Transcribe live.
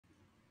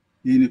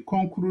In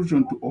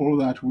conclusion to all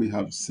that we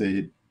have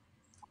said,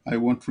 I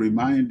want to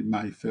remind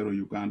my fellow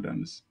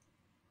Ugandans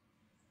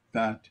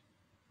that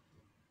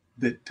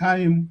the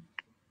time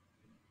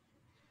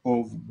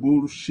of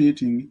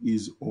bullshitting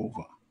is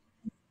over.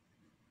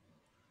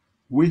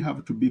 We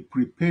have to be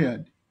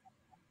prepared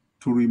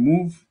to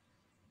remove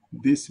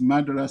this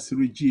murderous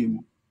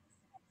regime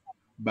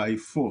by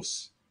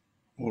force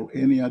or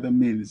any other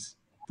means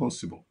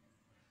possible.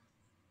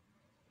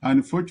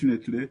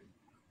 Unfortunately,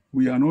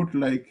 we are not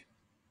like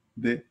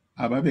the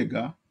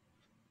Ababega,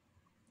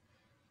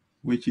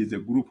 which is a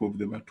group of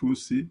the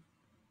Batusi,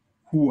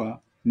 who are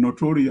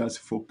notorious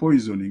for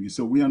poisoning.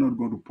 So we are not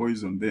going to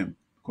poison them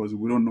because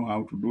we don't know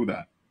how to do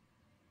that.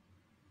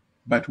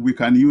 But we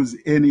can use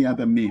any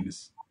other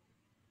means,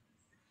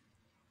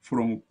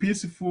 from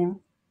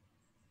peaceful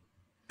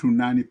to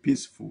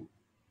non-peaceful.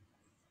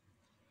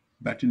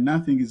 But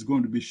nothing is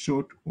going to be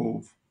short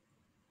of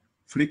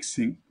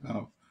flexing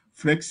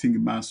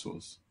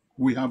muscles.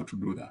 We have to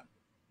do that.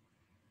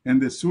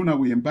 And the sooner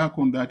we embark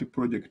on that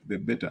project, the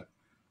better.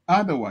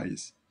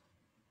 Otherwise,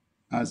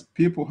 as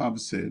people have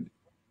said,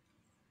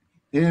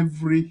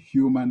 every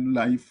human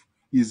life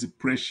is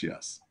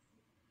precious.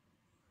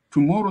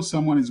 Tomorrow,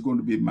 someone is going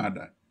to be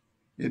murdered.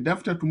 And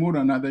after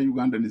tomorrow, another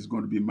Ugandan is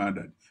going to be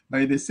murdered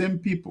by the same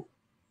people.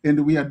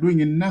 And we are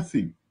doing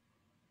nothing.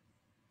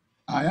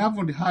 I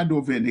haven't heard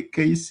of any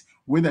case,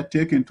 whether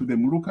taken to the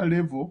Muruka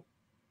level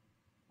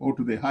or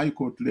to the High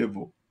Court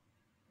level,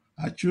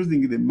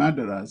 accusing the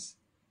murderers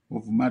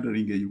of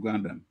murdering a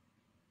Ugandan.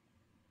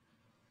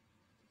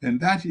 And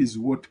that is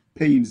what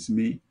pains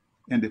me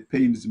and it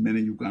pains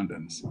many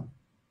Ugandans.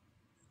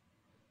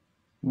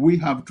 We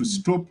have to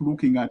stop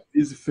looking at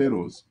these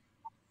fellows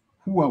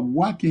who are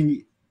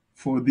working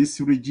for this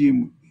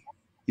regime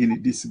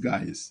in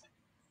disguise,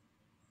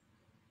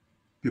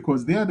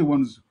 because they are the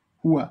ones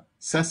who are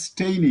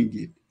sustaining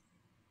it.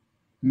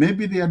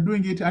 Maybe they are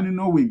doing it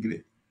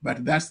unknowingly,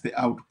 but that's the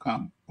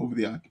outcome of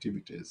their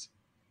activities.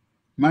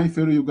 My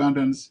fellow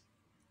Ugandans,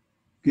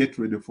 get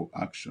ready for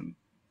action,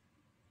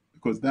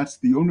 because that's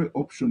the only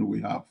option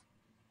we have.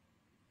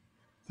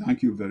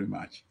 Thank you very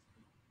much.